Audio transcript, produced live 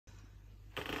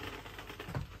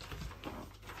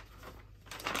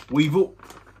We've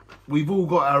all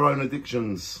got our own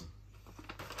addictions.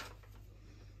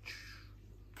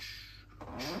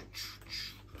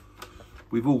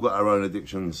 We've all got our own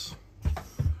addictions.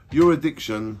 Your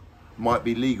addiction might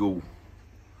be legal.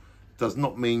 Does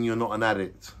not mean you're not an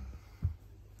addict.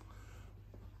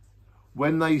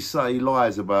 When they say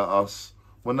lies about us,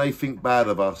 when they think bad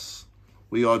of us,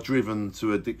 we are driven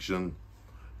to addiction.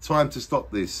 Time to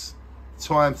stop this.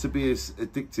 Time to be as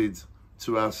addicted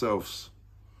to ourselves.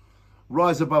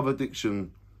 Rise above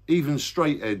addiction. Even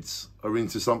straight heads are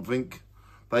into something.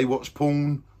 They watch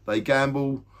porn, they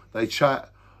gamble, they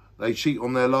chat, they cheat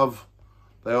on their love.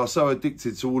 They are so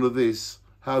addicted to all of this.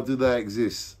 How do they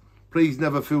exist? Please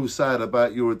never feel sad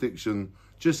about your addiction.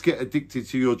 Just get addicted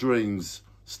to your dreams.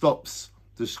 Stops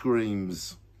the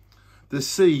screams. The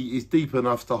sea is deep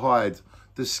enough to hide.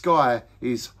 The sky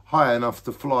is high enough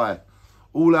to fly.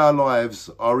 All our lives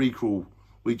are equal.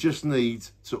 We just need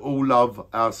to all love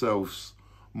ourselves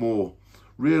more.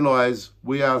 Realise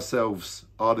we ourselves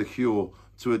are the cure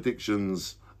to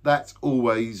addictions that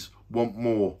always want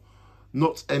more.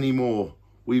 Not anymore.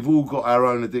 We've all got our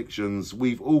own addictions.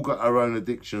 We've all got our own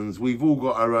addictions. We've all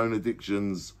got our own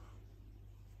addictions.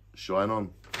 Shine on.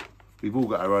 We've all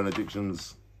got our own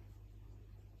addictions.